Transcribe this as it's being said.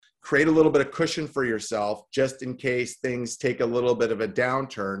create a little bit of cushion for yourself just in case things take a little bit of a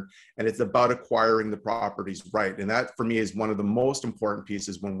downturn. And it's about acquiring the properties right. And that for me is one of the most important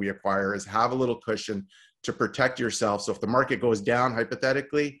pieces when we acquire, is have a little cushion to protect yourself. So if the market goes down,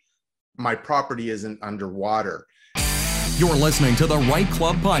 hypothetically, my property isn't underwater. You're listening to the Right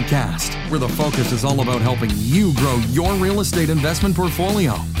Club Podcast, where the focus is all about helping you grow your real estate investment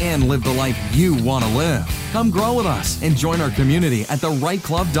portfolio and live the life you want to live. Come grow with us and join our community at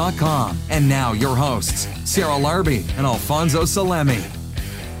therightclub.com. And now your hosts, Sarah Larbi and Alfonso Salemi.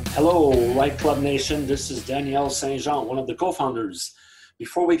 Hello, Right Club Nation. This is Daniel Saint Jean, one of the co-founders.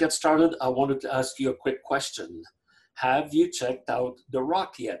 Before we get started, I wanted to ask you a quick question. Have you checked out The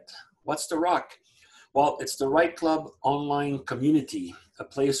Rock yet? What's The Rock? Well, it's the Right Club online community, a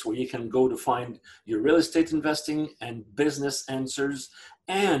place where you can go to find your real estate investing and business answers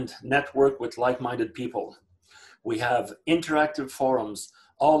and network with like-minded people. We have interactive forums,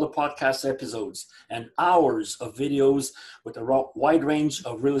 all the podcast episodes, and hours of videos with a wide range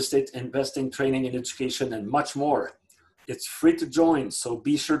of real estate investing, training, and education, and much more. It's free to join, so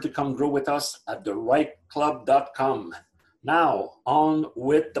be sure to come grow with us at therightclub.com. Now, on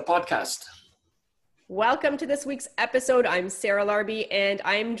with the podcast. Welcome to this week's episode. I'm Sarah Larbi, and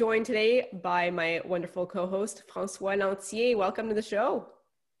I'm joined today by my wonderful co-host, Francois Lantier. Welcome to the show.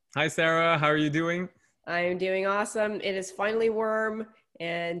 Hi, Sarah. How are you doing? I'm doing awesome. It is finally warm,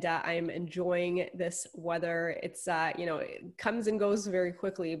 and I'm enjoying this weather. It's, it comes and goes very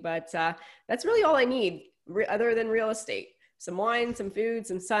quickly, but that's really all I need other than real estate. Some wine, some food,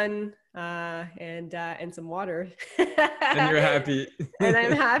 some sun, and some water. And you're happy. And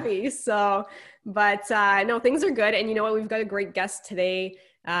I'm happy. So, but no, things are good. And you know what? We've got a great guest today,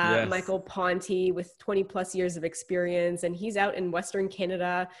 yes. Michael Ponti, with 20 plus years of experience. And he's out in Western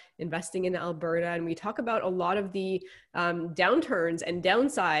Canada, investing in Alberta. And we talk about a lot of the downturns and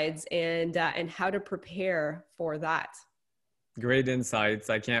downsides and how to prepare for that. Great insights.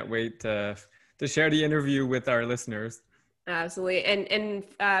 I can't wait to share the interview with our listeners. Absolutely. And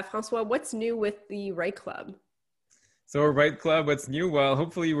Francois, what's new with the Right Club? So Right Club, what's new? Well,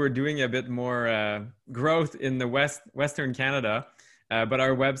 hopefully we're doing a bit more growth in the Western Canada. But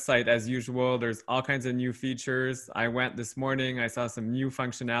our website, as usual, there's all kinds of new features. I went this morning, I saw some new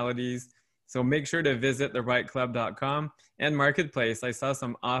functionalities. So make sure to visit therightclub.com and Marketplace. I saw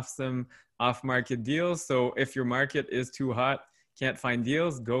some awesome off-market deals. So if your market is too hot, can't find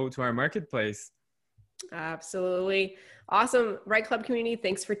deals, go to our Marketplace. Absolutely. Awesome. Right Club community,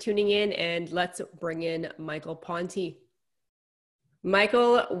 thanks for tuning in, and let's bring in Michael Ponti.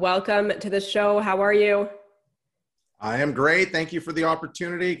 Michael, welcome to the show. How are you? I am great. Thank you for the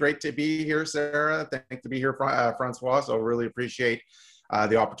opportunity. Great to be here, Sarah. Thanks to be here, Francois. So really appreciate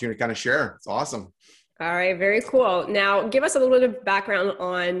the opportunity to kind of share. It's awesome. All right. Very cool. Now, give us a little bit of background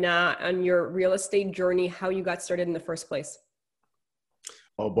on your real estate journey, how you got started in the first place.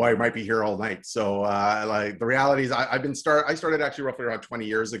 Oh boy, I might be here all night. So like the reality is I started actually roughly around 20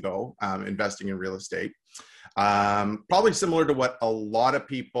 years ago investing in real estate. Probably similar to what a lot of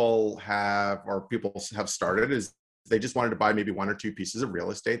people have started, is they just wanted to buy maybe one or two pieces of real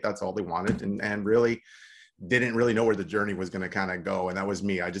estate. That's all they wanted, and really didn't really know where the journey was going to kind of go. And that was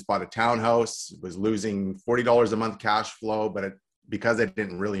me. I just bought a townhouse, was losing $40 a month cash flow, but because I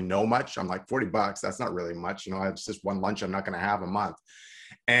didn't really know much, I'm like, $40, that's not really much. You know, it's just one lunch I'm not going to have a month.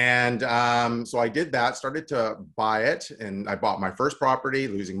 And so I did that, started to buy it, and I bought my first property,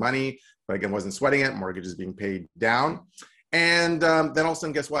 losing money, but again, wasn't sweating it. Mortgage is being paid down. And then all of a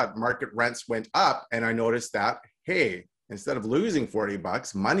sudden, guess what? Market rents went up, and I noticed that, hey, instead of losing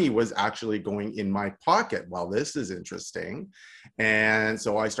 $40, money was actually going in my pocket. Well, this is interesting. And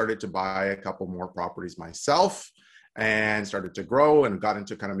so I started to buy a couple more properties myself and started to grow and got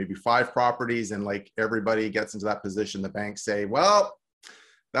into kind of maybe 5 properties. And like everybody gets into that position, the banks say, well,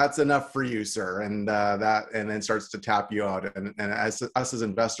 that's enough for you, sir. And then starts to tap you out. And us as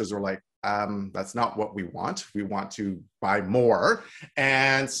investors are like, that's not what we want. We want to buy more.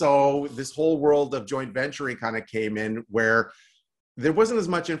 And so this whole world of joint venturing kind of came in, where there wasn't as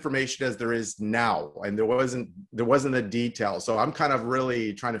much information as there is now. And there wasn't the detail. So I'm kind of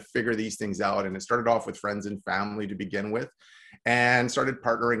really trying to figure these things out. And it started off with friends and family to begin with, and started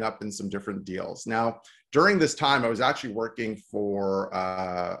partnering up in some different deals. Now, during this time, I was actually working for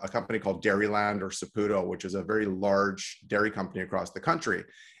a company called Dairyland or Saputo, which is a very large dairy company across the country.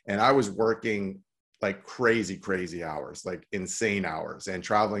 And I was working like crazy hours, like insane hours, and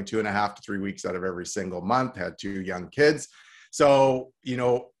traveling 2.5 to 3 weeks out of every single month, had 2 young kids. So,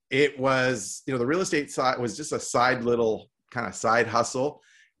 it was, the real estate side was just a side hustle.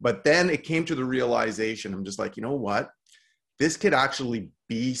 But then it came to the realization, I'm just like, you know what? this could actually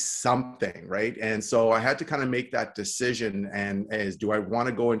be something, right? And so I had to kind of make that decision. And do I want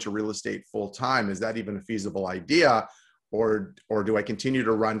to go into real estate full time? Is that even a feasible idea? Or do I continue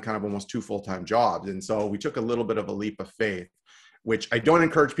to run kind of almost 2 full-time jobs? And so we took a little bit of a leap of faith, which I don't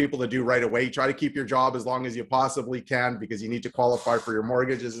encourage people to do right away. Try to keep your job as long as you possibly can, because you need to qualify for your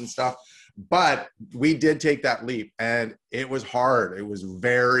mortgages and stuff. But we did take that leap, and it was hard. It was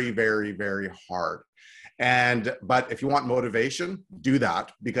very, very, very hard. But if you want motivation, do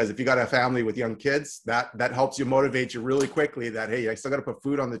that, because if you got a family with young kids, that helps you motivate you really quickly that, hey, I still got to put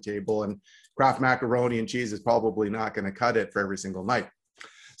food on the table, and Kraft macaroni and cheese is probably not going to cut it for every single night.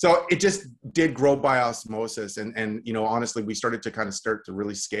 So it just did grow by osmosis. And honestly, we started to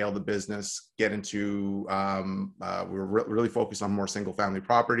really scale the business, get into, we were really focused on more single family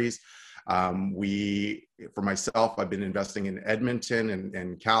properties. For myself, I've been investing in Edmonton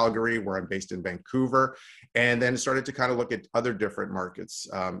and Calgary, where I'm based in Vancouver, and then started to kind of look at other different markets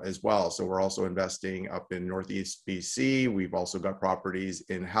as well. So we're also investing up in Northeast BC. We've also got properties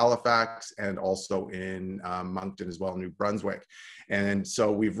in Halifax and also in Moncton as well, New Brunswick. And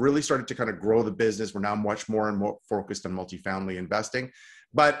so we've really started to kind of grow the business. We're now much more focused on multifamily investing,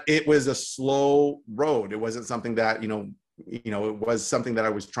 but it was a slow road. It wasn't something that, it was something that I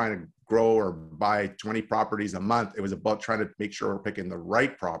was trying to grow or buy 20 properties a month. It was about trying to make sure we're picking the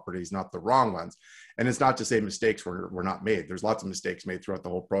right properties, not the wrong ones. And it's not to say mistakes were not made. There's lots of mistakes made throughout the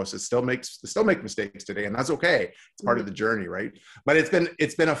whole process. Still make mistakes today, and that's okay. It's part of the journey, right? But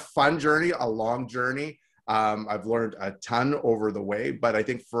it's been a fun journey, a long journey. I've learned a ton over the way, but I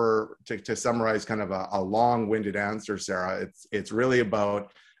think to summarize kind of a long-winded answer, Sarah, it's really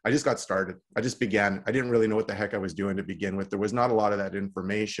about, I just got started. I just began. I didn't really know what the heck I was doing to begin with. There was not a lot of that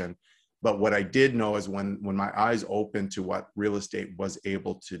information, but what I did know is when my eyes opened to what real estate was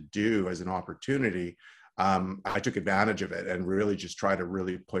able to do as an opportunity, I took advantage of it and really just tried to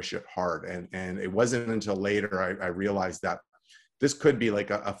really push it hard. And it wasn't until later I realized that this could be like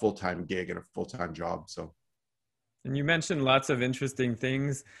a full-time gig and a full-time job. So. And you mentioned lots of interesting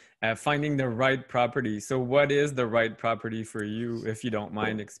things, finding the right property. So what is the right property for you, if you don't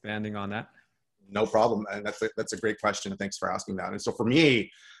mind expanding on that? No problem. And that's a great question. Thanks for asking that. And so for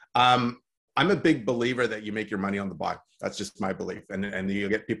me, I'm a big believer that you make your money on the buy. That's just my belief. And you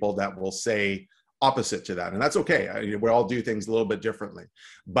get people that will say opposite to that. And that's okay. We all do things a little bit differently.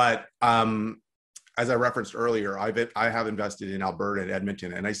 But as I referenced earlier, I have invested in Alberta and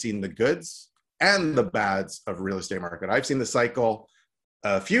Edmonton, and I've seen the goods and the bads of real estate market. I've seen the cycle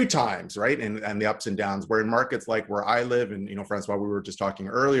a few times, right? And the ups and downs, where in markets like where I live, and, Francois, we were just talking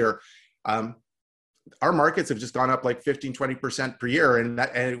earlier, our markets have just gone up like 15, 20% per year.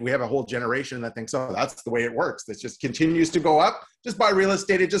 And we have a whole generation that thinks, oh, that's the way it works. This just continues to go up. Just buy real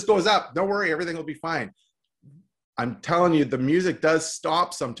estate. It just goes up. Don't worry. Everything will be fine. I'm telling you, the music does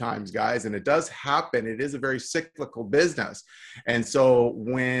stop sometimes, guys, and it does happen. It is a very cyclical business. And so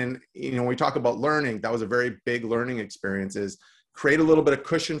when we talk about learning, that was a very big learning experience, is create a little bit of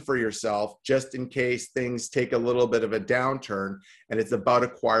cushion for yourself just in case things take a little bit of a downturn. And it's about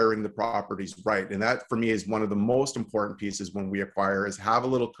acquiring the properties right. And that, for me, is one of the most important pieces when we acquire, is have a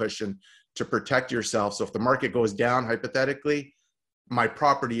little cushion to protect yourself. So if the market goes down, hypothetically, my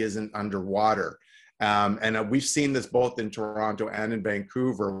property isn't underwater. And we've seen this both in Toronto and in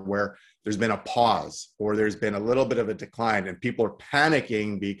Vancouver, where there's been a pause or there's been a little bit of a decline, and people are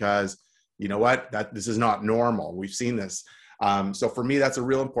panicking because, this is not normal. We've seen this. So for me, that's a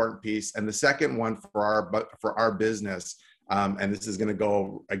real important piece. And the second one for our business, and this is going to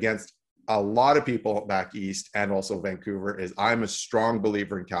go against a lot of people back east and also Vancouver, is I'm a strong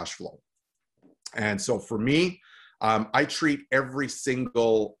believer in cash flow. And so for me, I treat every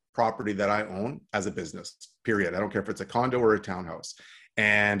single property that I own as a business, period. I don't care if it's a condo or a townhouse.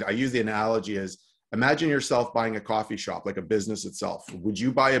 And I use the analogy as, imagine yourself buying a coffee shop, like a business itself. Would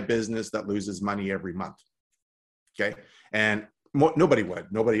you buy a business that loses money every month? Okay. And nobody would.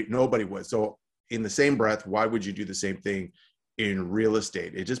 Nobody would. So in the same breath, why would you do the same thing in real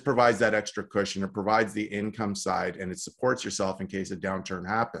estate? It just provides that extra cushion. It provides the income side, and it supports yourself in case a downturn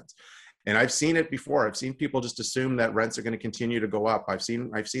happens. And I've seen it before. I've seen people just assume that rents are going to continue to go up. I've seen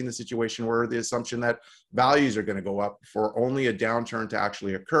the situation where the assumption that values are going to go up for only a downturn to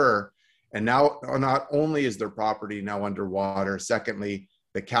actually occur. And now, not only is their property now underwater, secondly,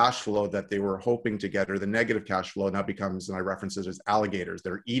 the cash flow that they were hoping to get, or the negative cash flow, now becomes, and I reference it as alligators.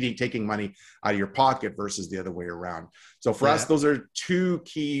 They're taking money out of your pocket versus the other way around. So for us, those are two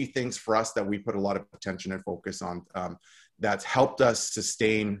key things for us that we put a lot of attention and focus on, that's helped us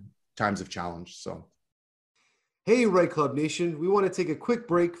sustain times of challenge. So, hey, Right Club Nation, we want to take a quick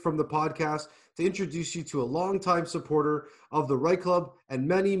break from the podcast to introduce you to a longtime supporter of the Right Club and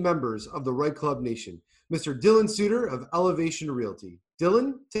many members of the Right Club Nation, Mr. Dylan Suter of Elevation Realty.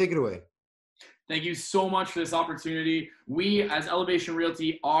 Dylan, take it away. Thank you so much for this opportunity. We, as Elevation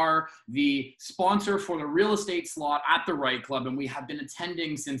Realty, are the sponsor for the real estate slot at the Right Club, and we have been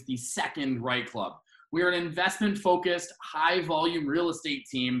attending since the second Right Club. We are an investment-focused, high-volume real estate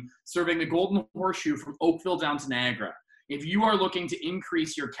team serving the Golden Horseshoe from Oakville down to Niagara. If you are looking to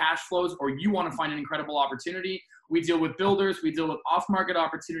increase your cash flows or you want to find an incredible opportunity, we deal with builders, we deal with off-market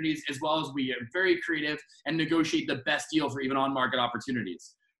opportunities, as well as we are very creative and negotiate the best deal for even on-market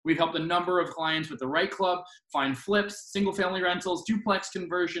opportunities. We've helped a number of clients with the Right Club find flips, single-family rentals, duplex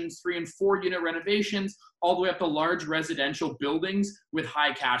conversions, 3 and 4 unit renovations, all the way up to large residential buildings with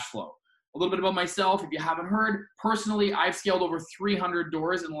high cash flow. A little bit about myself, if you haven't heard, personally, I've scaled over 300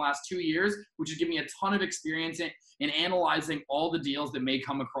 doors in the last 2 years, which has given me a ton of experience in analyzing all the deals that may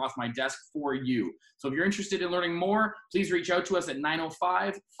come across my desk for you. So if you're interested in learning more, please reach out to us at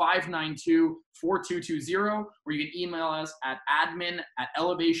 905-592-4220, or you can email us at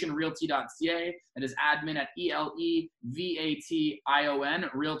admin@elevationrealty.ca. That is admin@ELEVATION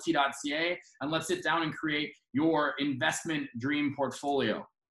realty.ca. And let's sit down and create your investment dream portfolio.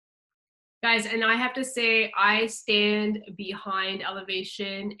 Guys, and I have to say, I stand behind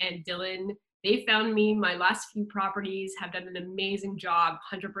Elevation and Dylan. They found me my last few properties, have done an amazing job,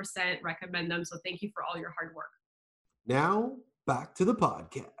 100% recommend them. So thank you for all your hard work. Now, back to the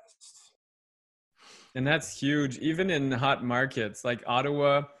podcast. And that's huge. Even in hot markets like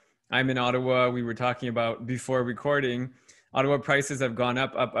Ottawa, I'm in Ottawa, we were talking about before recording, Ottawa prices have gone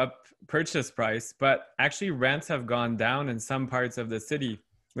up, purchase price, but actually rents have gone down in some parts of the city,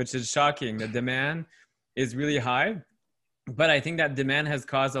 which is shocking. The demand is really high, but I think that demand has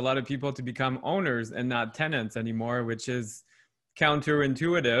caused a lot of people to become owners and not tenants anymore, which is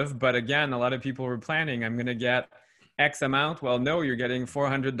counterintuitive. But again, a lot of people were planning, I'm going to get X amount. Well, no, you're getting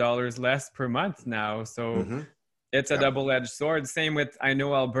 $400 less per month now. So it's a double-edged sword. Same with, I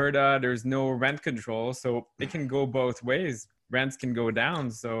know Alberta, there's no rent control. So it can go both ways. Rents can go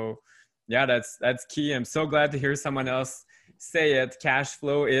down. So yeah, that's key. I'm so glad to hear someone else say it. Cash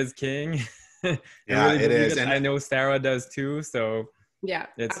flow is king. Yeah, it is. And I know Sarah does too. So yeah,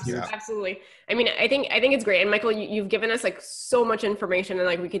 it's absolutely. I mean, I think it's great. And Michael, you've given us like so much information, and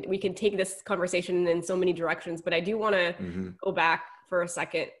like we could take this conversation in so many directions. But I do want to go back for a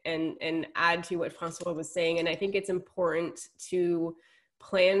second and add to what Francois was saying. And I think it's important to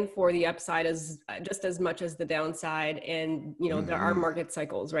plan for the upside as just as much as the downside. And, you know, there are market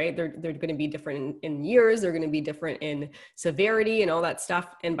cycles, right? They're going to be different in years. They're going to be different in severity and all that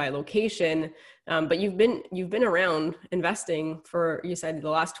stuff, and by location. But you've been around investing for, you said, the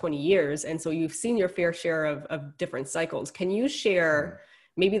last 20 years. And so you've seen your fair share of different cycles. Can you share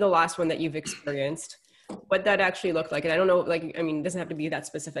maybe the last one that you've experienced, what that actually looked like? And I don't know, like, I mean, it doesn't have to be that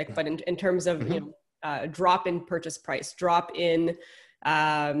specific, but in terms of, you know, drop in purchase price, drop in,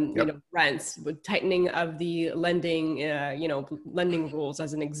 you know, rents, with tightening of the lending, you know, lending rules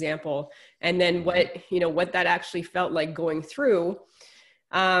as an example. And then what that actually felt like going through.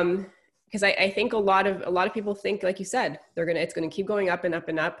 Because I think a lot of people think, like you said, it's going to keep going up and up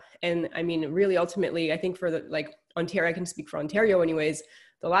and up. And I mean, really, ultimately, I think for Ontario, I can speak for Ontario anyways,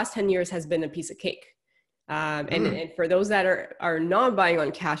 the last 10 years has been a piece of cake. And for those that are not buying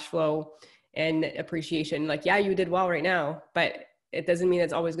on cash flow and appreciation, like, yeah, you did well right now, but it doesn't mean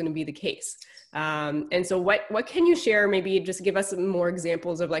it's always going to be the case. And so what can you share? Maybe just give us some more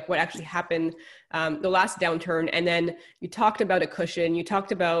examples of like what actually happened the last downturn. And then you talked about a cushion, you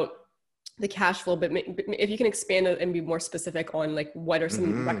talked about the cash flow, but if you can expand and be more specific on like what are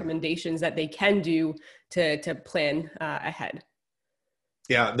some recommendations that they can do to plan ahead.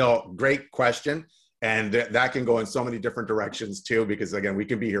 Yeah, no, great question. And that can go in so many different directions too, because again, we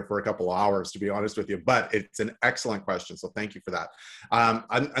can be here for a couple of hours, to be honest with you, but it's an excellent question. So thank you for that.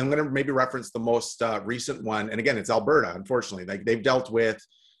 I'm going to maybe reference the most recent one. And again, it's Alberta, unfortunately. Like they've dealt with,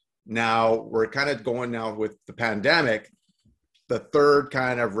 now we're kind of going now with the pandemic, the third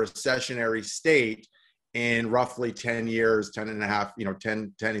kind of recessionary state in roughly 10 years, 10 and a half,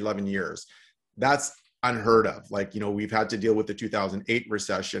 10, 11 years. That's unheard of. Like, we've had to deal with the 2008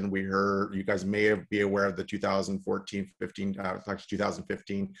 recession. We heard, you guys may be aware of the 2014, 15, actually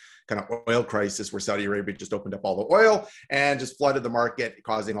 2015 kind of oil crisis, where Saudi Arabia just opened up all the oil and just flooded the market,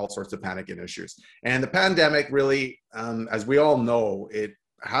 causing all sorts of panic and issues. And the pandemic really, as we all know, it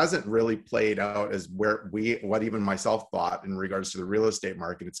hasn't really played out as what even myself thought in regards to the real estate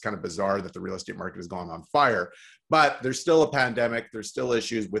market. It's kind of bizarre that the real estate market has gone on fire, but there's still a pandemic. There's still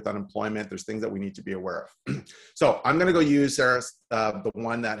issues with unemployment. There's things that we need to be aware of. So I'm going to go use, Sarah, the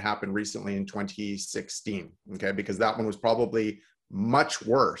one that happened recently in 2016, okay? Because that one was probably much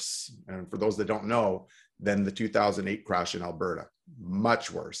worse, and for those that don't know, than the 2008 crash in Alberta.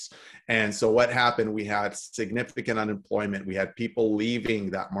 Much worse. And so what happened, we had significant unemployment. We had people leaving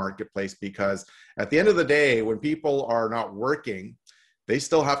that marketplace because at the end of the day, when people are not working, they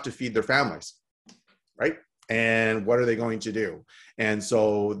still have to feed their families, right? And what are they going to do? And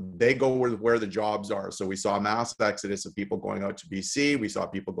so they go where the jobs are. So we saw a mass exodus of people going out to BC. We saw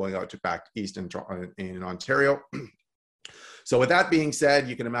people going out to back east in Ontario. So with that being said,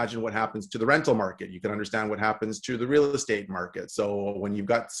 you can imagine what happens to the rental market. You can understand what happens to the real estate market. So when you've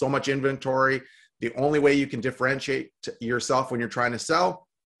got so much inventory, the only way you can differentiate yourself when you're trying to sell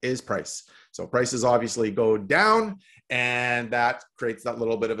is price. So prices obviously go down, and that creates that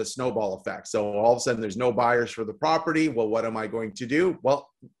little bit of a snowball effect. So all of a sudden there's no buyers for the property. Well, what am I going to do? Well,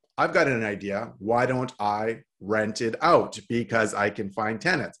 I've got an idea. Why don't I rent it out? Because I can find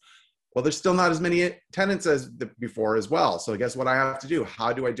tenants. Well, there's still not as many tenants as before as well. So guess what I have to do?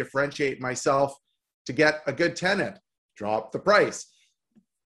 How do I differentiate myself to get a good tenant? Drop the price.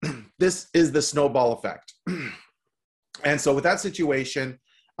 This is the snowball effect. And so with that situation,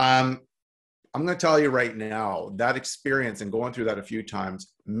 I'm going to tell you right now, that experience and going through that a few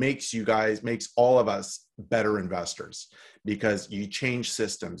times makes all of us better investors, because you change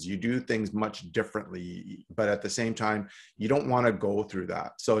systems, you do things much differently, but at the same time, you don't want to go through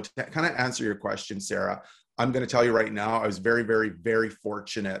that. So to kind of answer your question, Sarah, I'm going to tell you right now, I was very, very, very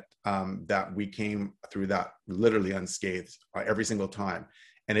fortunate that we came through that literally unscathed every single time.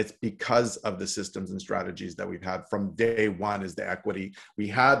 And it's because of the systems and strategies that we've had from day one. Is the equity. We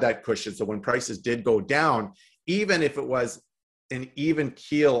had that cushion. So when prices did go down, even if it was an even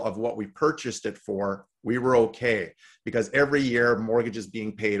keel of what we purchased it for, we were okay, because every year mortgages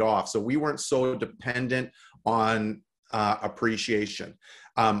being paid off. So we weren't so dependent on appreciation.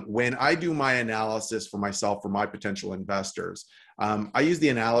 When I do my analysis for myself, for my potential investors, I use the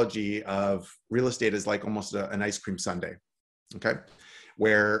analogy of real estate as like almost an ice cream sundae, okay?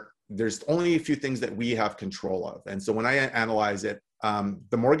 Where there's only a few things that we have control of. And so when I analyze it,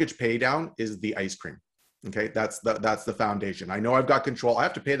 the mortgage pay down is the ice cream. Okay, that's the foundation. I know I've got control. I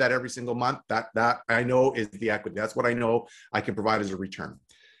have to pay that every single month. That I know is the equity. That's what I know I can provide as a return.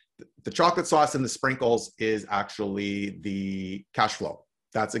 The chocolate sauce and the sprinkles is actually the cash flow.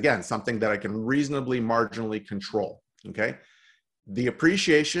 That's, again, something that I can reasonably marginally control. Okay, the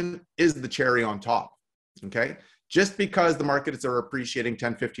appreciation is the cherry on top. Okay, just because the markets are appreciating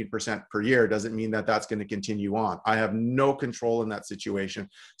 10, 15% per year doesn't mean that that's going to continue on. I have no control in that situation.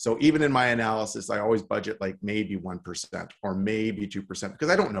 So even in my analysis, I always budget like maybe 1% or maybe 2%, because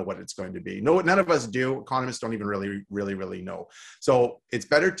I don't know what it's going to be. No, none of us do. Economists don't even really know. So it's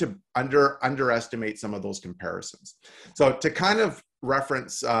better to underestimate some of those comparisons. So to kind of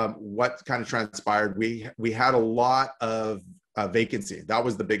reference what kind of transpired, we had a lot of vacancy. That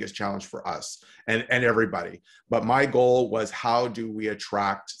was the biggest challenge for us and everybody. But my goal was, how do we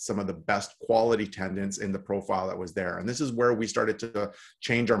attract some of the best quality tenants in the profile that was there? And this is where we started to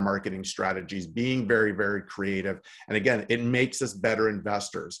change our marketing strategies, being very, very creative. And again, it makes us better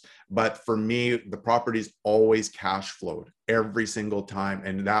investors. But for me, the properties always cash flowed every single time.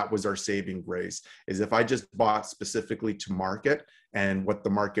 And that was our saving grace, is if I just bought specifically to market and what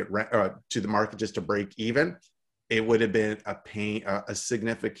the market to the market just to break even, it would have been a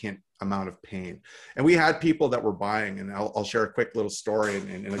significant amount of pain. And we had people that were buying, and I'll share a quick little story,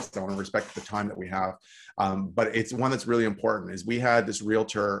 and I want to respect the time that we have. But it's one that's really important, is we had this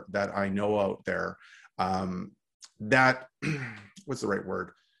realtor that I know out there that, what's the right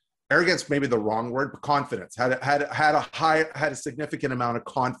word? Arrogance, maybe the wrong word, but confidence, had a significant amount of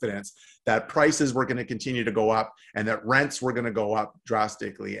confidence that prices were going to continue to go up and that rents were going to go up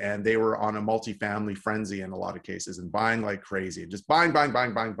drastically. And they were on a multifamily frenzy in a lot of cases and buying like crazy, just buying.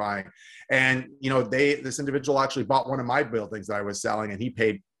 And, this individual actually bought one of my buildings that I was selling, and he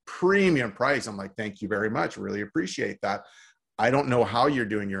paid premium price. I'm like, thank you very much. Really appreciate that. I don't know how you're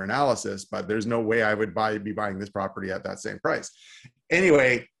doing your analysis, but there's no way I would be buying this property at that same price.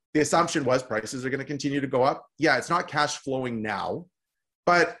 Anyway, the assumption was prices are going to continue to go up. Yeah, it's not cash flowing now,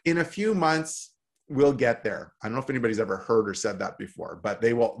 but in a few months, we'll get there. I don't know if anybody's ever heard or said that before, but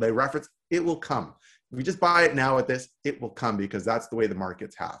they reference, it will come. If we just buy it now at this, it will come, because that's the way the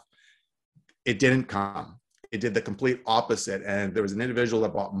markets have. It didn't come. It did the complete opposite. And there was an individual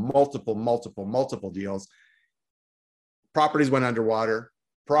that bought multiple deals. Properties went underwater.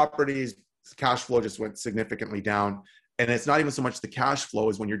 properties, cash flow just went significantly down. And it's not even so much the cash flow,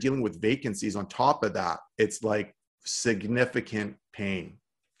 is when you're dealing with vacancies on top of that, it's like significant pain.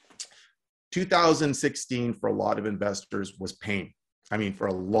 2016 for a lot of investors was pain. I mean, for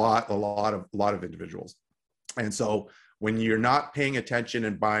a lot of individuals. And so when you're not paying attention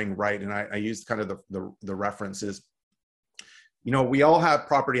and buying right, and I used kind of the references, you know, we all have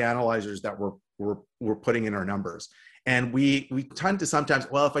property analyzers that we're putting in our numbers. And we tend to sometimes,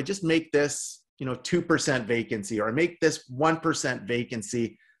 well, if I just make this, you know, 2% vacancy, or I make this 1%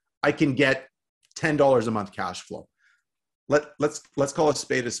 vacancy, I can get $10 a month cash flow. Let's call a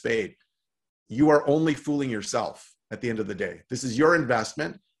spade a spade. You are only fooling yourself at the end of the day. This is your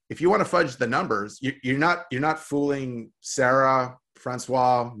investment. If you want to fudge the numbers, you're not fooling Sarah,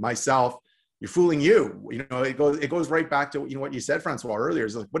 Francois, myself. You're fooling you. You know, it goes right back to, you know, what you said, Francois, earlier.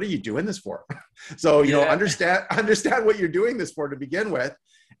 Is like, what are you doing this for? So, you know, understand what you're doing this for to begin with,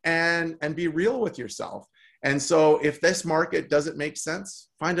 and be real with yourself. And so if this market doesn't make sense,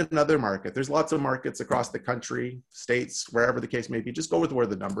 find another market. There's lots of markets across the country, states, wherever the case may be. Just go with where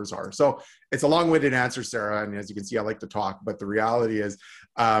the numbers are. So it's a long-winded answer, Sarah. And as you can see, I like to talk, but the reality is,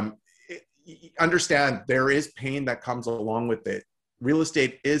 understand there is pain that comes along with it. Real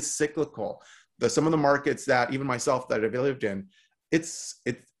estate is cyclical. Some of the markets that even myself that I've lived in, it's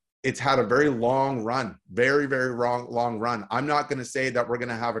had a very long run, very long run. I'm not going to say that we're going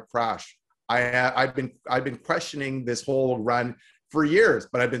to have a crash. I've been questioning this whole run for years,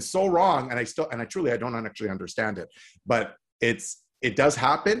 but I've been so wrong, and I truly don't actually understand it. But it does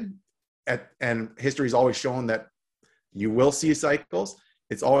happen, and history's always shown that you will see cycles.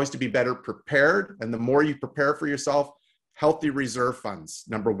 It's always to be better prepared, and the more you prepare for yourself, healthy reserve funds,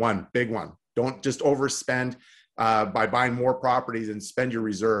 number one, big one. Don't just overspend by buying more properties and spend your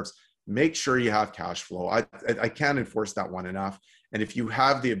reserves. Make sure you have cash flow. I can't enforce that one enough. And if you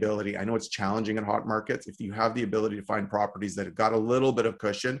have the ability, I know it's challenging in hot markets, if you have the ability to find properties that have got a little bit of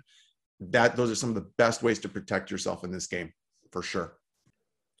cushion, those are some of the best ways to protect yourself in this game, for sure.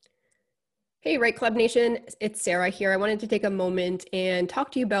 Hey, Right Club Nation, it's Sarah here. I wanted to take a moment and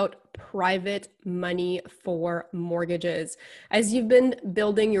talk to you about private money for mortgages. As you've been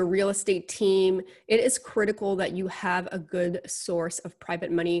building your real estate team, it is critical that you have a good source of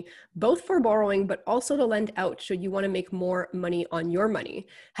private money, both for borrowing, but also to lend out should you want to make more money on your money.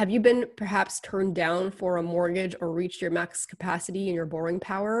 Have you been perhaps turned down for a mortgage or reached your max capacity in your borrowing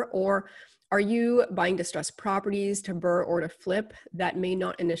power? Or are you buying distressed properties to BRRRR or to flip that may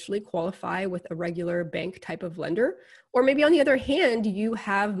not initially qualify with a regular bank type of lender? Or maybe on the other hand, you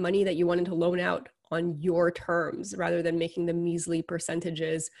have money that you wanted to loan out on your terms rather than making the measly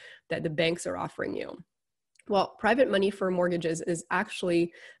percentages that the banks are offering you. Well, Private Money for Mortgages is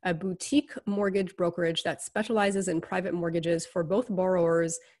actually a boutique mortgage brokerage that specializes in private mortgages for both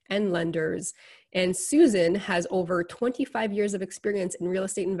borrowers and lenders. And Susan has over 25 years of experience in real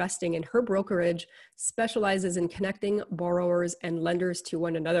estate investing, and her brokerage specializes in connecting borrowers and lenders to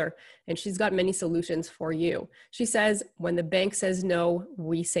one another. And she's got many solutions for you. She says, when the bank says no,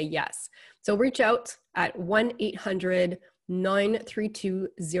 we say yes. So reach out at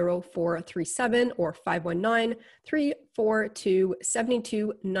 1-800-932-0437 or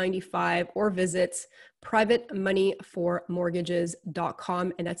 519-342-7295, or visit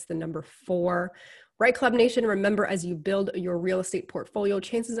privatemoneyformortgages.com, and that's the number 4. Right Club Nation, remember, as you build your real estate portfolio,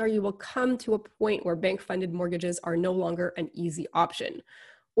 chances are you will come to a point where bank-funded mortgages are no longer an easy option.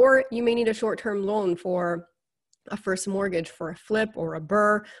 Or you may need a short-term loan for a first mortgage, for a flip or a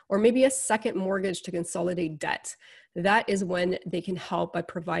BRRRR, or maybe a second mortgage to consolidate debt. That is when they can help by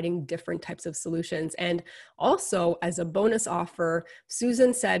providing different types of solutions. And also, as a bonus offer,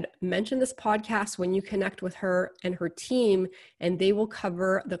 Susan said, mention this podcast when you connect with her and her team, and they will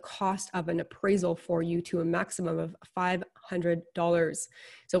cover the cost of an appraisal for you to a maximum of $500.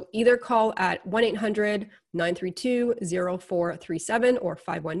 So either call at 1-800-932-0437 or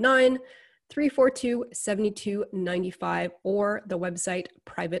 519-342-7295, or the website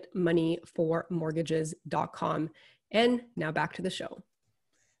privatemoneyformortgages.com. And now back to the show.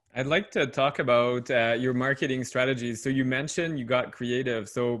 I'd like to talk about your marketing strategies. So you mentioned you got creative.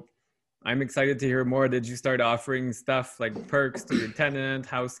 So I'm excited to hear more. Did you start offering stuff like perks to your tenant,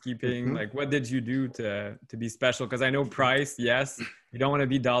 housekeeping? Mm-hmm. Like, what did you do to be special? Because I know price, yes. You don't want to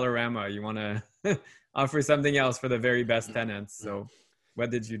be Dollarama. You want to offer something else for the very best tenants. So what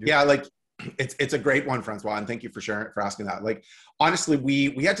did you do? Yeah, like it's a great one, Francois, and thank you for asking that. Like, honestly,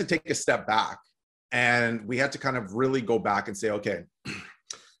 we had to take a step back, and we had to kind of really go back and say, okay,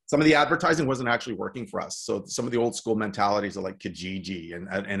 some of the advertising wasn't actually working for us. So some of the old school mentalities of like Kijiji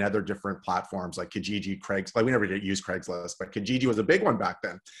and other different platforms like Kijiji, Craigslist, like we never did use Craigslist, but Kijiji was a big one back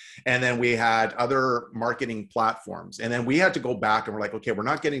then. And then we had other marketing platforms. And then we had to go back and we're like, okay, we're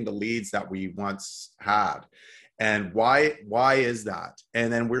not getting the leads that we once had. And why is that?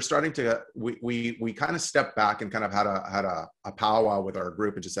 And then we're starting to, we kind of stepped back and kind of had a powwow with our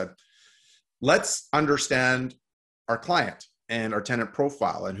group and just said, let's understand our client and our tenant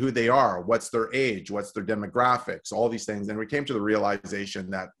profile and who they are, what's their age, what's their demographics, all these things. And we came to the realization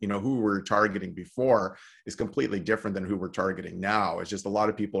that, you know, who we were targeting before is completely different than who we're targeting now. It's just a lot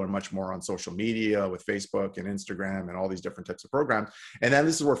of people are much more on social media with Facebook and Instagram and all these different types of programs. And then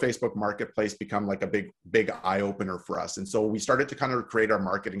this is where Facebook Marketplace become like a big eye opener for us. And so we started to kind of create our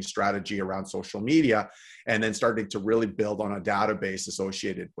marketing strategy around social media and then starting to really build on a database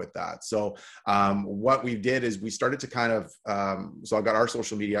associated with that. So what we did is we started to kind of, so I've got our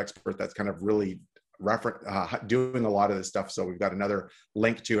social media expert that's kind of really doing a lot of this stuff. So we've got another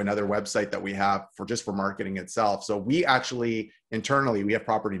link to another website that we have for marketing itself. So we actually internally, we have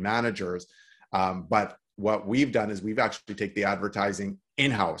property managers, but what we've done is we've actually take the advertising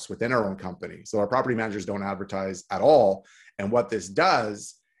in-house within our own company. So our property managers don't advertise at all. And what this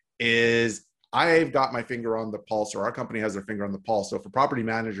does is I've got my finger on the pulse, or our company has their finger on the pulse. So if a property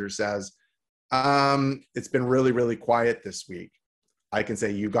manager says, it's been really, really quiet this week, I can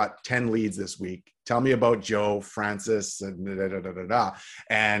say, you got 10 leads this week. Tell me about Joe, Francis, and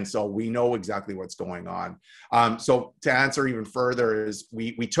And so we know exactly what's going on. So to answer even further is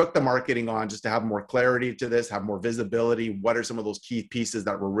we took the marketing on just to have more clarity to this, have more visibility. What are some of those key pieces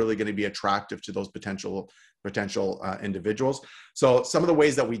that were really going to be attractive to those potential individuals? So some of the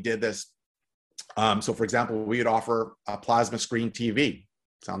ways that we did this. So for example, we would offer a plasma screen TV.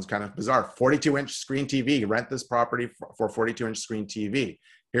 Sounds kind of bizarre. 42-inch screen TV. Rent this property for 42-inch screen TV.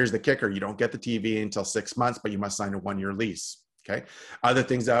 Here's the kicker. You don't get the TV until 6 months, but you must sign a 1-year lease. Okay. Other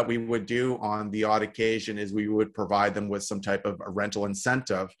things that we would do on the odd occasion is we would provide them with some type of a rental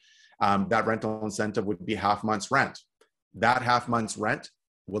incentive. That rental incentive would be half month's rent. That half month's rent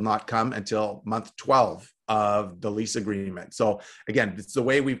will not come until month 12 of the lease agreement. So again, it's the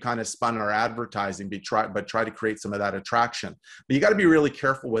way we've kind of spun our advertising, but try to create some of that attraction. But you got to be really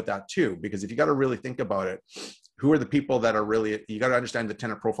careful with that too, because if you got to really think about it, who are the people that are really, you got to understand the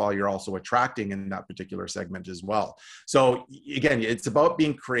tenant profile you're also attracting in that particular segment as well. So again, it's about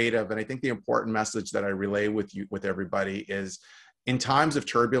being creative. And I think the important message that I relay with everybody is, in times of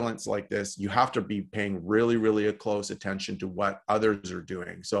turbulence like this, you have to be paying really, really a close attention to what others are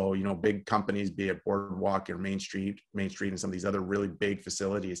doing. So, you know, big companies, be it Boardwalk or Main Street, and some of these other really big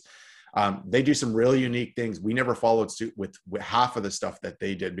facilities, they do some really unique things. We never followed suit with half of the stuff that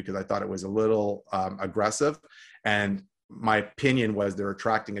they did because I thought it was a little aggressive. And my opinion was they're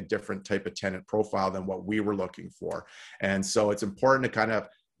attracting a different type of tenant profile than what we were looking for. And so it's important to kind of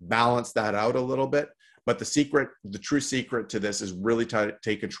balance that out a little bit. But the true secret to this is really to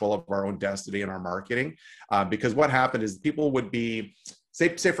take control of our own destiny and our marketing. Because what happened is people would be, say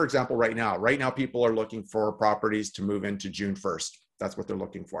for example, right now people are looking for properties to move into June 1st. That's what they're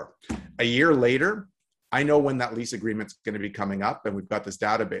looking for. A year later, I know when that lease agreement's going to be coming up, and we've got this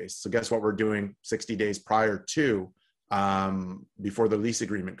database. So guess what we're doing 60 days prior to, before the lease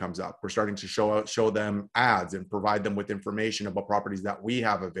agreement comes up? We're starting to show them ads and provide them with information about properties that we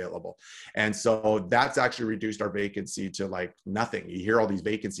have available. And so that's actually reduced our vacancy to like nothing. You hear all these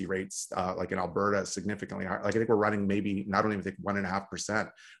vacancy rates, like in Alberta, significantly higher. Like I think we're running maybe, I don't even think 1.5%.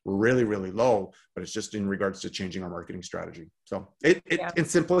 We're really, really low, but it's just in regards to changing our marketing strategy. So in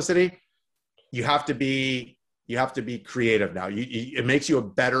simplicity, you have to be creative now. It makes you a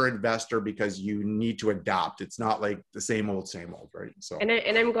better investor because you need to adapt. It's not like the same old, right? So,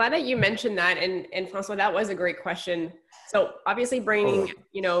 and I'm glad that you mentioned that. And Francois, that was a great question. So obviously bringing,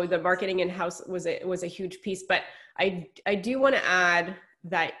 the marketing in-house was a huge piece, but I do want to add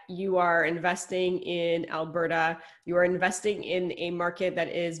that you are investing in Alberta, you are investing in a market that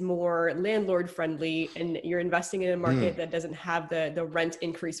is more landlord friendly, and you're investing in a market that doesn't have the rent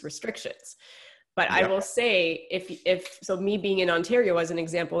increase restrictions. But I will say, if me being in Ontario as an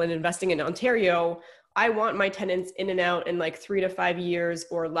example and investing in Ontario, I want my tenants in and out in like 3 to 5 years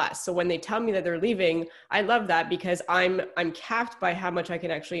or less. So when they tell me that they're leaving, I love that because I'm capped by how much I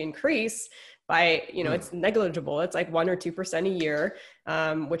can actually increase by, it's negligible. It's like 1 or 2% a year,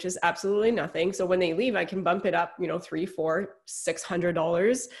 which is absolutely nothing. So when they leave, I can bump it up, $300, $400,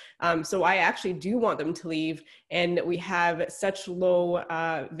 $600. So I actually do want them to leave. And we have such low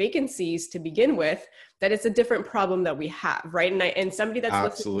vacancies to begin with that it's a different problem that we have, right? And somebody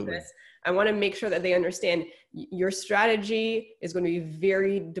that's listening to this, I want to make sure that they understand your strategy is going to be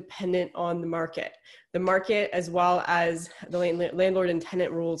very dependent on the market as well as the landlord and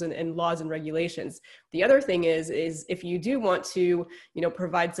tenant rules and laws and regulations. The other thing is if you do want to,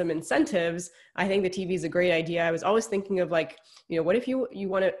 provide some incentives, I think the TV is a great idea. I was always thinking of like, what if you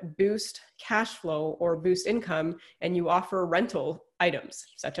want to boost cash flow or boost income and you offer rental items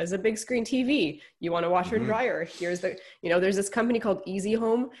such as a big screen TV. You want to wash your dryer. Here's there's this company called Easy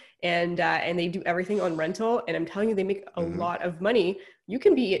Home and they do everything on rental. And I'm telling you, they make a lot of money. You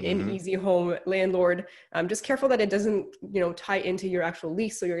can be an Easy Home landlord. Just careful that it doesn't, tie into your actual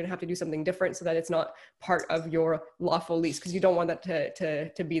lease. So you're going to have to do something different so that it's not part of your lawful lease, because you don't want that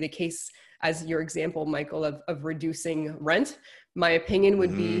to be the case as your example, Michael, of reducing rent. My opinion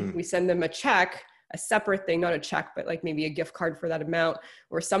would be we send them a check, a separate thing, not a check, but like maybe a gift card for that amount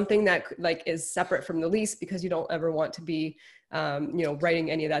or something that like is separate from the lease, because you don't ever want to be, writing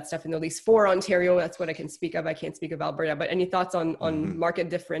any of that stuff in the lease. For Ontario, that's what I can speak of. I can't speak of Alberta, but any thoughts on market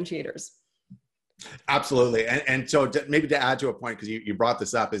differentiators? Absolutely. And so maybe to add to a point, because you brought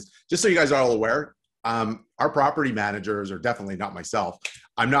this up, is just so you guys are all aware, our property managers, or definitely not myself,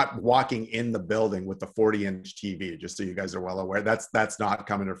 I'm not walking in the building with the 40-inch TV, just so you guys are well aware. That's not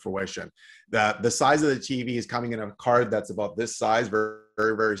coming to fruition. The size of the TV is coming in a card that's about this size, very,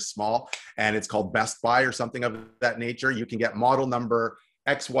 very, very small, and it's called Best Buy or something of that nature. You can get model number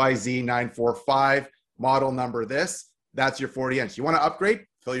XYZ945, model number this, that's your 40-inch. You want to upgrade?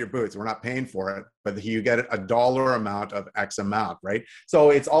 Fill your boots. We're not paying for it, but you get a dollar amount of X amount, right? So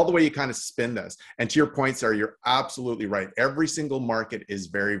it's all the way you kind of spin this. And to your point, Sarah, you're absolutely right. Every single market is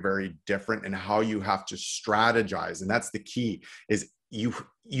very, very different in how you have to strategize. And that's the key, is you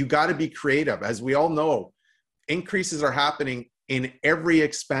got to be creative. As we all know, increases are happening in every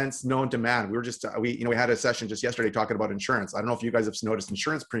expense known to man. We had a session just yesterday talking about insurance. I don't know if you guys have noticed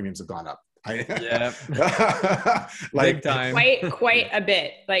insurance premiums have gone up. Yeah, like big time. Quite a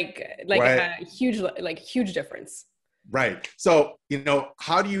bit, like a huge difference. Right. So,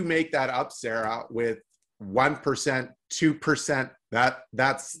 how do you make that up, Sarah, with 1%, 2%?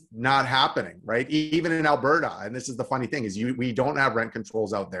 That's not happening, right? Even in Alberta. And this is the funny thing, is we don't have rent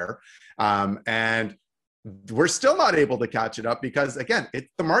controls out there. And we're still not able to catch it up because, again,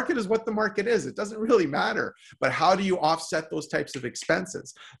 the market is what the market is. It doesn't really matter. But how do you offset those types of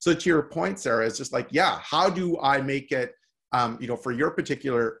expenses? So to your point, Sarah, it's just like, how do I make it, for your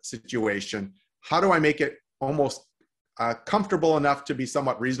particular situation, how do I make it almost comfortable enough to be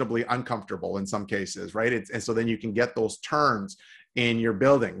somewhat reasonably uncomfortable in some cases, right? And so then you can get those turns in your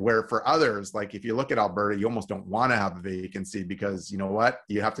building, where for others, like if you look at Alberta, you almost don't want to have a vacancy because you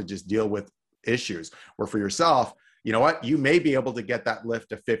have to just deal with issues. Where for yourself, you may be able to get that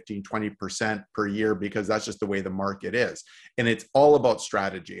lift of 15, 20% per year because that's just the way the market is. And it's all about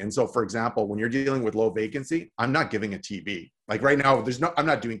strategy. And so, for example, when you're dealing with low vacancy, I'm not giving a TV. Like right now, I'm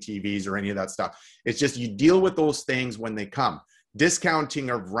not doing TVs or any of that stuff. It's just you deal with those things when they come.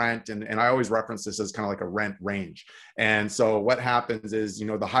 Discounting of rent, and I always reference this as kind of like a rent range. And so what happens is,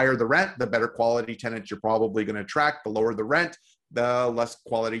 the higher the rent, the better quality tenant you're probably going to attract. The lower the rent, the less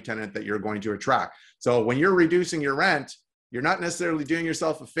quality tenant that you're going to attract. So when you're reducing your rent, you're not necessarily doing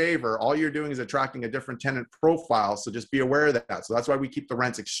yourself a favor. All you're doing is attracting a different tenant profile. So just be aware of that. So that's why we keep the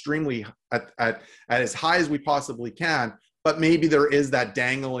rents extremely at as high as we possibly can. But maybe there is that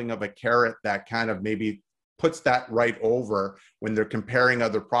dangling of a carrot that kind of maybe puts that right over when they're comparing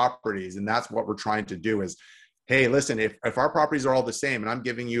other properties. And that's what we're trying to do is, hey, listen, if our properties are all the same and I'm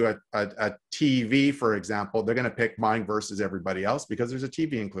giving you a TV, for example, they're going to pick mine versus everybody else because there's a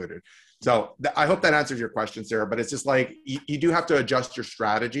TV included. So I hope that answers your question, Sarah, but it's just like, you do have to adjust your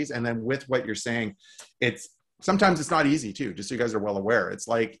strategies. And then with what you're saying, sometimes it's not easy too, just so you guys are well aware. It's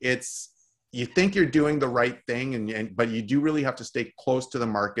like, you think you're doing the right thing, but you do really have to stay close to the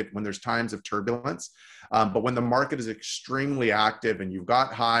market when there's times of turbulence. But when the market is extremely active and you've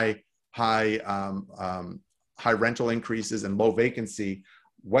got high rental increases and low vacancy,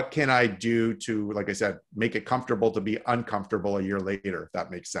 what can I do to, like I said, make it comfortable to be uncomfortable a year later, if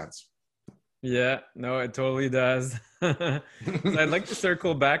that makes sense? Yeah, no, it totally does. So I'd like to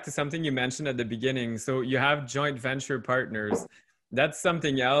circle back to something you mentioned at the beginning. So you have joint venture partners. That's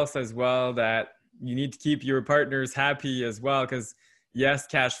something else as well that you need to keep your partners happy as well, because yes,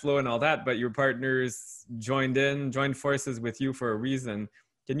 cash flow and all that, but your partners joined forces with you for a reason.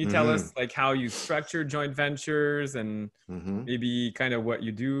 Can you tell us like how you structure joint ventures and maybe kind of what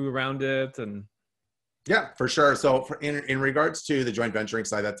you do around it? And yeah, for sure. So in regards to the joint venturing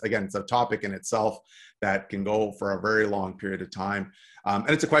side, that's, again, it's a topic in itself that can go for a very long period of time. And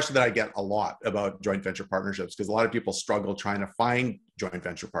it's a question that I get a lot about joint venture partnerships, because a lot of people struggle trying to find joint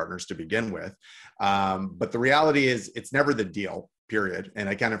venture partners to begin with. But the reality is it's never the deal, period. And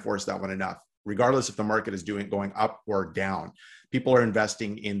I can't enforce that one enough. Regardless if the market is going up or down, people are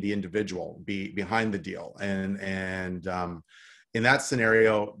investing in the individual behind the deal. And in that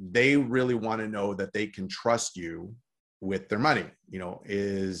scenario, they really want to know that they can trust you with their money.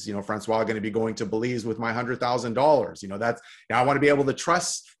 Is Francois going to be going to Belize with my $100,000? I want to be able to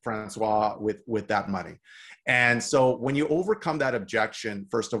trust Francois with that money. And so when you overcome that objection,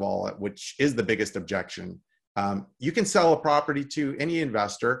 first of all, which is the biggest objection, you can sell a property to any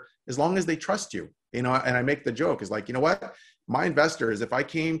investor as long as they trust you. And I make the joke is like, you know what? My investors, if I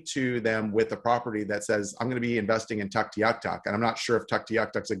came to them with a property that says, I'm going to be investing in Tuktoyaktuk, and I'm not sure if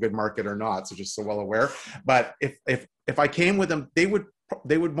Tuktoyaktuk's a good market or not, so just so well aware, but if I came with them, they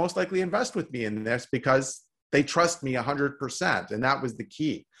would most likely invest with me in this because they trust me 100%. And that was the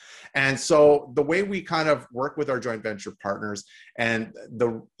key. And so the way we kind of work with our joint venture partners, and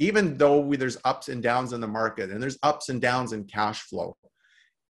even though there's ups and downs in the market and there's ups and downs in cash flow,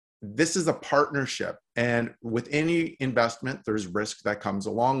 this is a partnership. And with any investment, there's risk that comes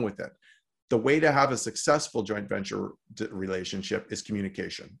along with it. The way to have a successful joint venture relationship is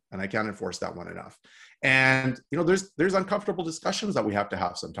communication. And I can't enforce that one enough. And, there's uncomfortable discussions that we have to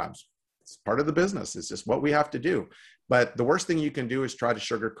have sometimes. It's part of the business. It's just what we have to do. But the worst thing you can do is try to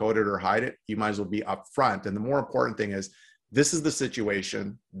sugarcoat it or hide it. You might as well be upfront. And the more important thing is, this is the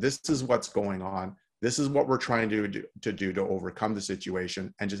situation. This is what's going on. This is what we're trying to do to overcome the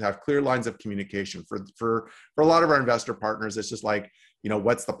situation, and just have clear lines of communication. For a lot of our investor partners, it's just like,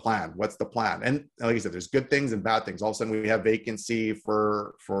 what's the plan? What's the plan? And like I said, there's good things and bad things. All of a sudden we have vacancy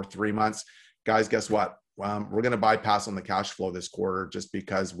for 3 months. Guys, guess what? We're going to bypass on the cash flow this quarter just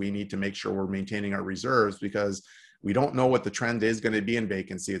because we need to make sure we're maintaining our reserves, because we don't know what the trend is going to be in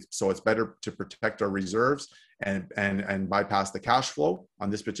vacancy. So it's better to protect our reserves and bypass the cash flow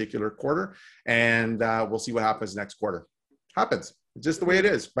on this particular quarter. And we'll see what happens next quarter. Happens. It's just the way it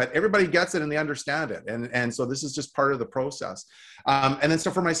is, but everybody gets it and they understand it. And so this is just part of the process. And then,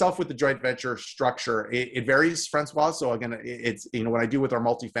 so for myself with the joint venture structure, it varies, Francois. So again, it's, when I do with our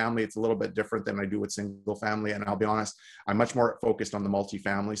multifamily, it's a little bit different than I do with single family. And I'll be honest, I'm much more focused on the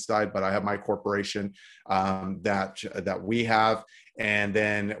multifamily side, but I have my corporation that we have. And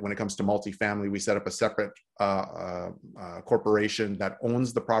then when it comes to multifamily, we set up a separate corporation that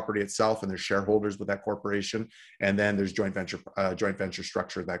owns the property itself, and there's shareholders with that corporation. And then there's joint venture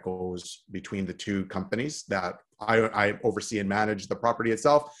structure that goes between the two companies that I oversee and manage the property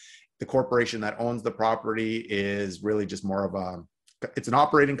itself. The corporation that owns the property is really just more of it's an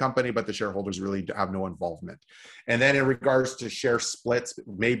operating company, but the shareholders really have no involvement. And then in regards to share splits,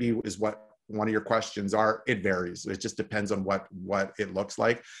 maybe is what one of your questions are, it varies. It just depends on what it looks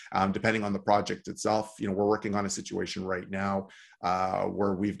like, depending on the project itself. We're working on a situation right now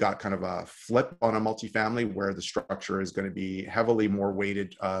where we've got kind of a flip on a multifamily where the structure is going to be heavily more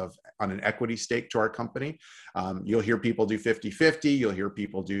weighted on an equity stake to our company. You'll hear people do 50-50. You'll hear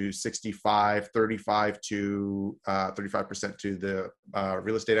people do 65-35 to 35% to the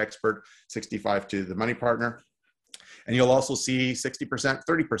real estate expert, 65 to the money partner. And you'll also see 60%,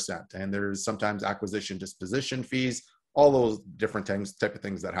 30%. And there's sometimes acquisition disposition fees, all those different type of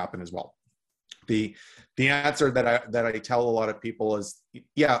things that happen as well. The answer that I tell a lot of people is,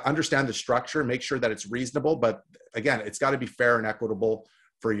 understand the structure, make sure that it's reasonable. But again, it's got to be fair and equitable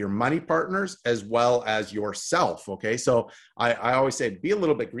for your money partners as well as yourself. Okay. So I always say, be a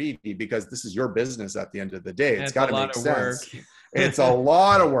little bit greedy, because this is your business at the end of the day. It's got to make sense. It's a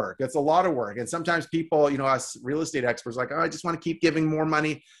lot of work. It's a lot of work. And sometimes people, us real estate experts, are like, I just want to keep giving more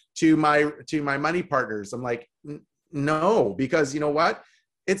money to my money partners. I'm like, no, because you know what?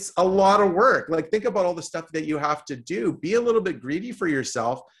 It's a lot of work. Like, think about all the stuff that you have to do. Be a little bit greedy for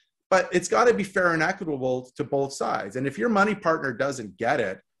yourself, but it's got to be fair and equitable to both sides. And if your money partner doesn't get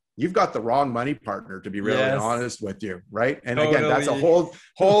it, you've got the wrong money partner, to be really honest with you, right? And again, that's a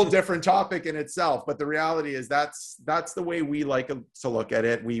whole different topic in itself. But the reality is that's the way we like to look at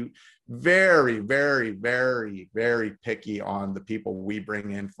it. We very, very, very, very picky on the people we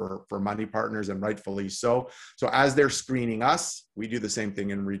bring in for money partners, and rightfully so. So as they're screening us, we do the same thing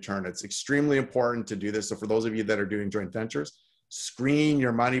in return. It's extremely important to do this. So for those of you that are doing joint ventures, screen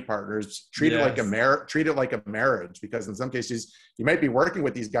your money partners, treat it like a marriage, because in some cases you might be working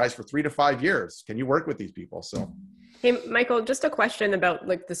with these guys for 3 to 5 years. Can you work with these people? So, hey, Michael, just a question about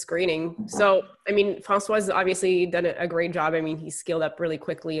the screening. So, Francois has obviously done a great job. He's scaled up really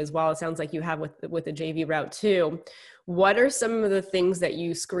quickly as well. It sounds like you have with the JV route too. what are some of the things that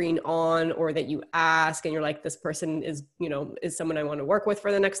you screen on or that you ask and you're like, this person is, is someone I want to work with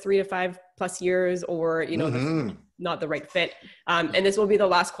for the next 3 to 5+ years, or, this is not the right fit. And this will be the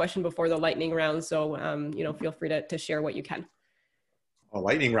last question before the lightning round. So, feel free to share what you can. A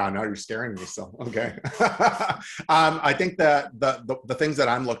lightning round. Now you're scaring me. So, okay. I think that the things that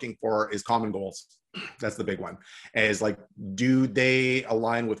I'm looking for is common goals. That's the big one. Is like, do they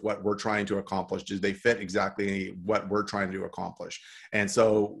align with what we're trying to accomplish? Do they fit exactly what we're trying to accomplish? And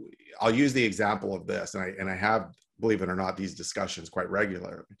so I'll use the example of this, and I have, believe it or not, these discussions quite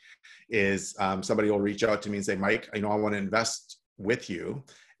regularly. Is somebody will reach out to me and say, Mike, I want to invest with you.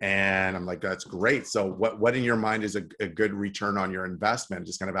 And I'm like, that's great. So what in your mind is a good return on your investment?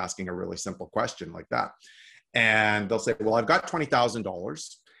 Just kind of asking a really simple question like that. And they'll say, well, I've got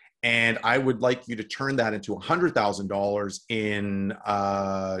 $20,000 and I would like you to turn that into $100,000 in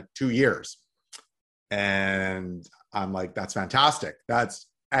 2 years. And I'm like, that's fantastic. That's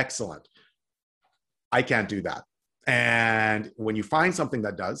excellent. I can't do that. And when you find something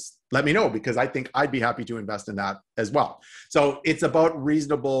that does, let me know, because I think I'd be happy to invest in that as well. So it's about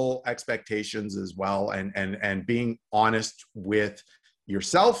reasonable expectations as well, and being honest with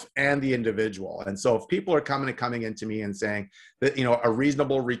yourself and the individual. And so if people are coming into me and saying that, a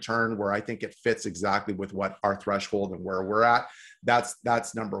reasonable return where I think it fits exactly with what our threshold and where we're at,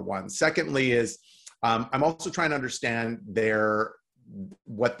 that's number one. Secondly is, I'm also trying to understand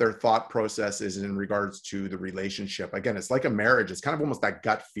what their thought process is in regards to the relationship. Again, it's like a marriage. It's kind of almost that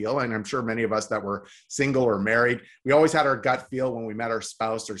gut feel. And I'm sure many of us that were single or married, we always had our gut feel when we met our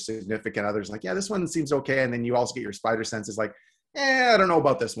spouse or significant others, like, yeah, this one seems okay. And then you also get your spider senses like, I don't know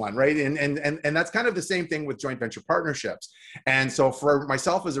about this one, right? And that's kind of the same thing with joint venture partnerships. And so for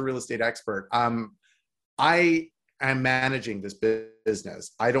myself as a real estate expert, I am managing this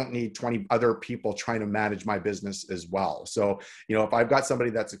business. I don't need 20 other people trying to manage my business as well. So, if I've got somebody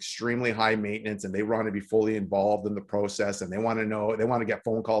that's extremely high maintenance and they want to be fully involved in the process and they want to get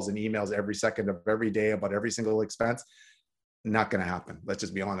phone calls and emails every second of every day about every single expense, not going to happen. Let's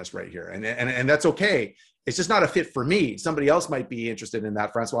just be honest right here. And that's okay. It's just not a fit for me. Somebody else might be interested in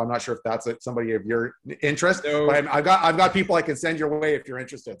that, Francois. I'm not sure if that's somebody of your interest, but I've got people I can send your way if you're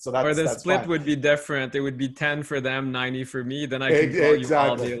interested. So that's split fine. Would be different. It would be 10 for them, 90 for me. Then I can call you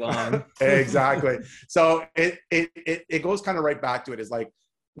all day long. Exactly. So it goes kind of right back to it. Is like,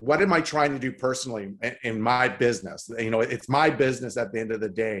 what am I trying to do personally in my business? It's my business at the end of the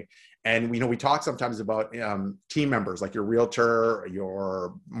day. And we talk sometimes about team members, like your realtor,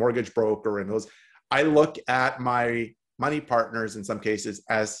 your mortgage broker, and those. I look at my money partners in some cases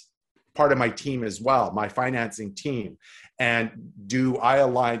as part of my team as well, my financing team. And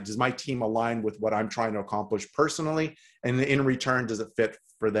does my team align with what I'm trying to accomplish personally? And in return, does it fit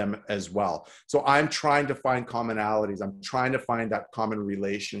for them as well? So I'm trying to find commonalities. I'm trying to find that common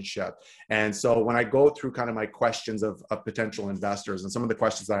relationship. And so when I go through kind of my questions of potential investors, and some of the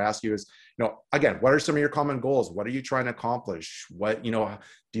questions I ask you is, again, what are some of your common goals? What are you trying to accomplish?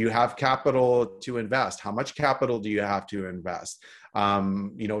 Do you have capital to invest? How much capital do you have to invest?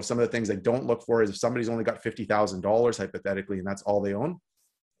 Some of the things I don't look for is if somebody's only got $50,000 hypothetically, and that's all they own,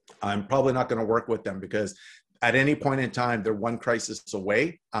 I'm probably not going to work with them, because at any point in time, they're one crisis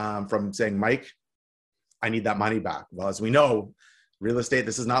away from saying, Mike, I need that money back. Well, as we know, real estate,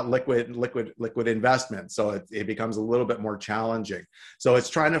 this is not liquid investment. So it becomes a little bit more challenging. So it's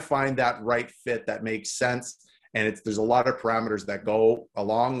trying to find that right fit that makes sense. And there's a lot of parameters that go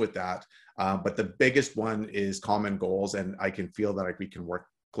along with that. But the biggest one is common goals. And I can feel that we can work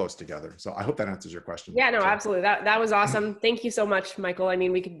close together. So I hope that answers your question. Yeah, no, absolutely. That was awesome. Thank you so much, Michael. I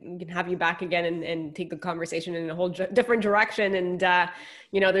mean, we can have you back again and take the conversation in a whole different direction. And,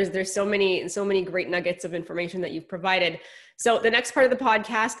 there's so many great nuggets of information that you've provided. So the next part of the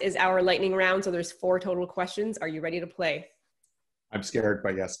podcast is our lightning round. So there's 4 total questions. Are you ready to play? I'm scared,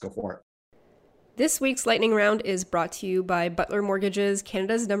 but yes, go for it. This week's lightning round is brought to you by Butler Mortgages,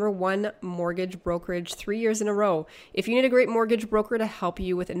 Canada's #1 mortgage brokerage 3 years in a row. If you need a great mortgage broker to help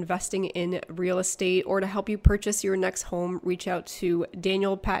you with investing in real estate or to help you purchase your next home, reach out to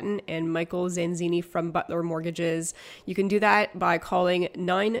Daniel Patton and Michael Zanzini from Butler Mortgages. You can do that by calling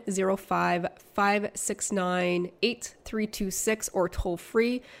 905-569-8326 or toll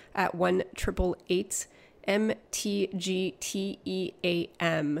free at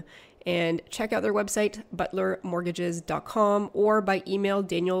 1-888-MTGTEAM. And check out their website, butlermortgages.com, or by email,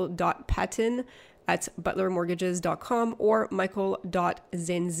 daniel.patton@butlermortgages.com or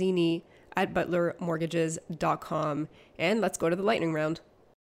michael.zanzini@butlermortgages.com. And let's go to the lightning round.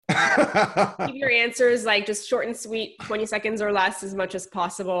 Keep your answers like just short and sweet, 20 seconds or less, as much as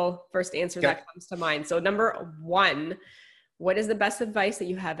possible. First answer that comes to mind. So number 1, what is the best advice that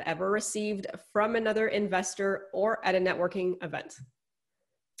you have ever received from another investor or at a networking event?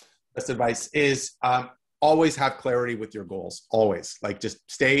 Best advice is always have clarity with your goals. Always, like, just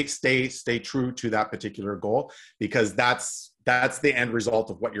stay true to that particular goal, because that's the end result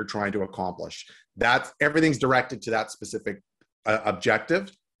of what you're trying to accomplish. That's everything's directed to that specific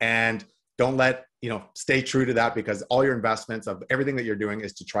objective, and don't let, stay true to that, because all your investments of everything that you're doing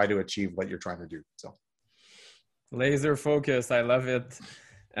is to try to achieve what you're trying to do. So laser focus. I love it.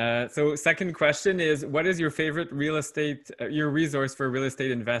 So second question is, what is your favorite real estate, your resource for real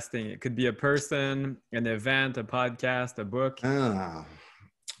estate investing? It could be a person, an event, a podcast, a book. Well,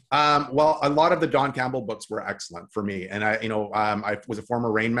 a lot of the Don Campbell books were excellent for me. And I was a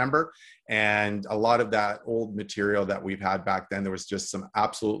former REIN member, and a lot of that old material that we've had back then, there was just some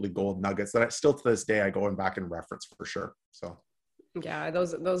absolutely gold nuggets that still to this day, I go back and reference for sure. So yeah,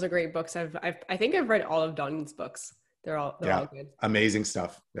 those are great books. I think I've read all of Don's books. They're all good. Amazing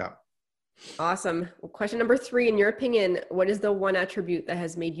stuff. Yeah. Awesome. Well, question number 3, in your opinion, what is the one attribute that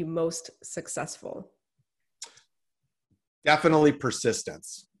has made you most successful? Definitely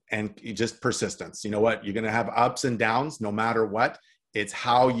persistence, and just persistence. You know what? You're going to have ups and downs no matter what. It's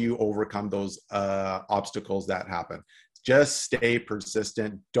how you overcome those obstacles that happen. Just stay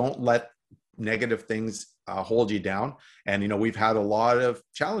persistent. Don't let negative things hold you down. And, we've had a lot of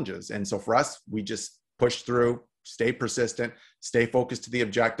challenges. And so for us, we just push through, stay persistent, stay focused to the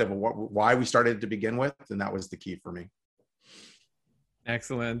objective of why we started to begin with. And that was the key for me.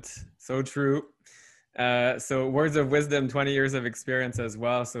 Excellent. So true. So words of wisdom, 20 years of experience as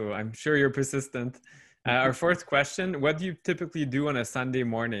well. So I'm sure you're persistent. Our fourth question, what do you typically do on a Sunday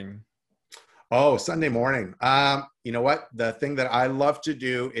morning? Oh, Sunday morning. You know what? The thing that I love to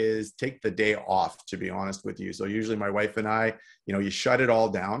do is take the day off, to be honest with you. So usually my wife and I, you shut it all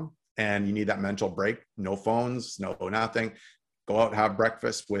down, and you need that mental break. No phones, no nothing. Go out, have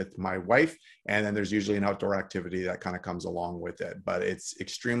breakfast with my wife, and then there's usually an outdoor activity that kind of comes along with it. But it's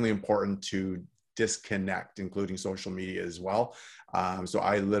extremely important to disconnect, including social media as well. So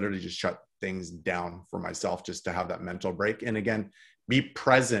I literally just shut things down for myself just to have that mental break. And again, be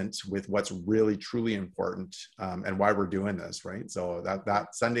present with what's really, truly important, and why we're doing this, right? So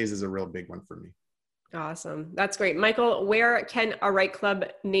that Sundays is a real big one for me. Awesome. That's great. Michael, where can our Right Club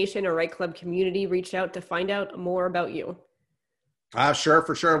Nation or Right Club community reach out to find out more about you? Sure,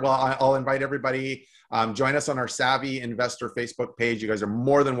 for sure. Well, I'll invite everybody. Join us on our Savvy Investor Facebook page. You guys are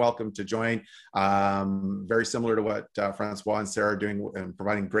more than welcome to join. Very similar to what Francois and Sarah are doing and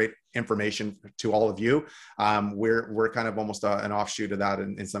providing great information to all of you. We're kind of almost an offshoot of that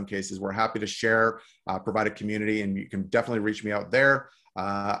in some cases. We're happy to share, provide a community, and you can definitely reach me out there.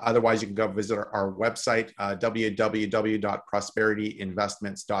 Otherwise, you can go visit our website,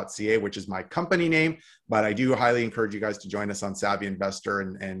 www.prosperityinvestments.ca, which is my company name. But I do highly encourage you guys to join us on Savvy Investor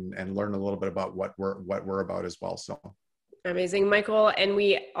and learn a little bit about what we're about as well. So amazing, Michael. And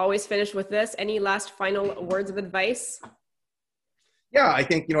we always finish with this. Any last final words of advice? Yeah, I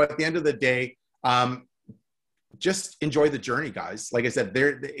think, at the end of the day, just enjoy the journey, guys. Like I said,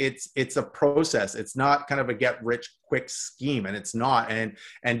 it's a process. It's not kind of a get rich quick scheme, and it's not. And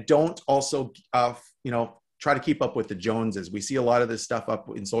don't also, try to keep up with the Joneses. We see a lot of this stuff up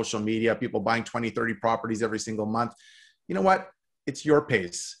in social media, people buying 20, 30 properties every single month. You know what? It's your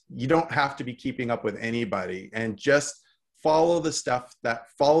pace. You don't have to be keeping up with anybody, and just follow the steps that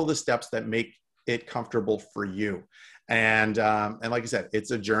make it comfortable for you. And like I said,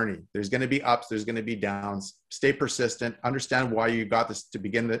 it's a journey. There's going to be ups, there's going to be downs. Stay persistent, understand why you got this to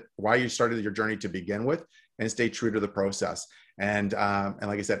begin with, why you started your journey to begin with, and stay true to the process. And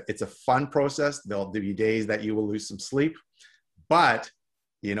like I said, it's a fun process. There'll be days that you will lose some sleep, but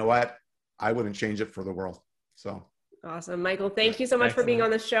you know what? I wouldn't change it for the world. So awesome. Michael, thank you so much for being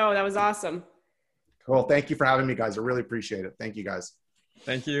on the show. That was awesome. Cool. Thank you for having me, guys. I really appreciate it. Thank you, guys.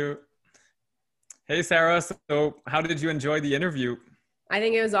 Thank you. Hey, Sarah. So how did you enjoy the interview? I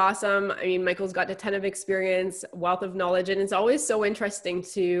think it was awesome. I mean, Michael's got a ton of experience, wealth of knowledge, and it's always so interesting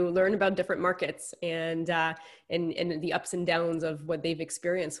to learn about different markets and the ups and downs of what they've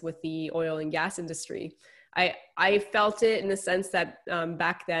experienced with the oil and gas industry. I felt it in the sense that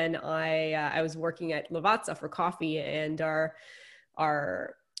back then I was working at Lavazza for coffee, and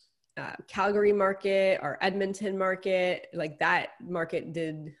our Calgary market, our Edmonton market, like that market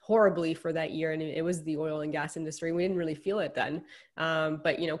did horribly for that year. And it was the oil and gas industry. We didn't really feel it then.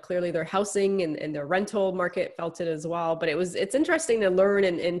 But, clearly their housing and their rental market felt it as well. But it's interesting to learn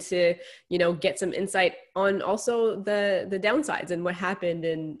and to, get some insight on also the downsides and what happened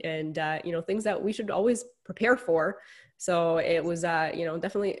and things that we should always prepare for. So it was,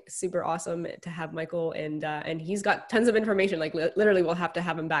 definitely super awesome to have Michael, and he's got tons of information. Like literally, we'll have to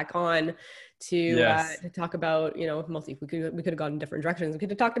have him back on to talk about, we could have gone in different directions. We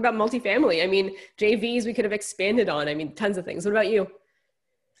could have talked about multifamily. I mean, JVs we could have expanded on. I mean, tons of things. What about you?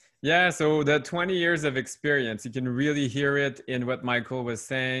 Yeah, so the 20 years of experience, you can really hear it in what Michael was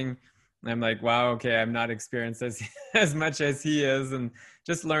saying. I'm like, wow, okay, I'm not experienced as much as he is, and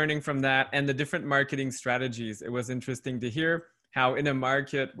just learning from that and the different marketing strategies. It was interesting to hear how in a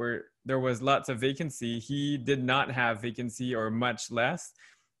market where there was lots of vacancy, he did not have vacancy or much less.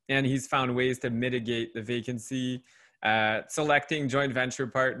 And he's found ways to mitigate the vacancy, selecting joint venture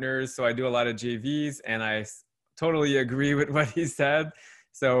partners. So I do a lot of JVs, and I totally agree with what he said.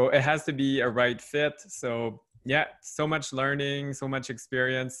 So it has to be a right fit. So yeah, so much learning, so much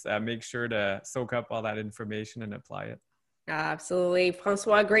experience. Make sure to soak up all that information and apply it. Absolutely.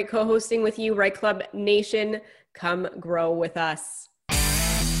 Francois, great co-hosting with you. Right Club Nation, come grow with us.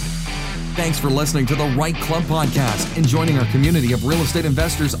 Thanks for listening to the Right Club podcast and joining our community of real estate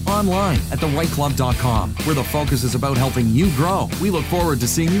investors online at therightclub.com, where the focus is about helping you grow. We look forward to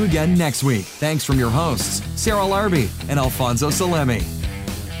seeing you again next week. Thanks from your hosts, Sarah Larby and Alfonso Salemi.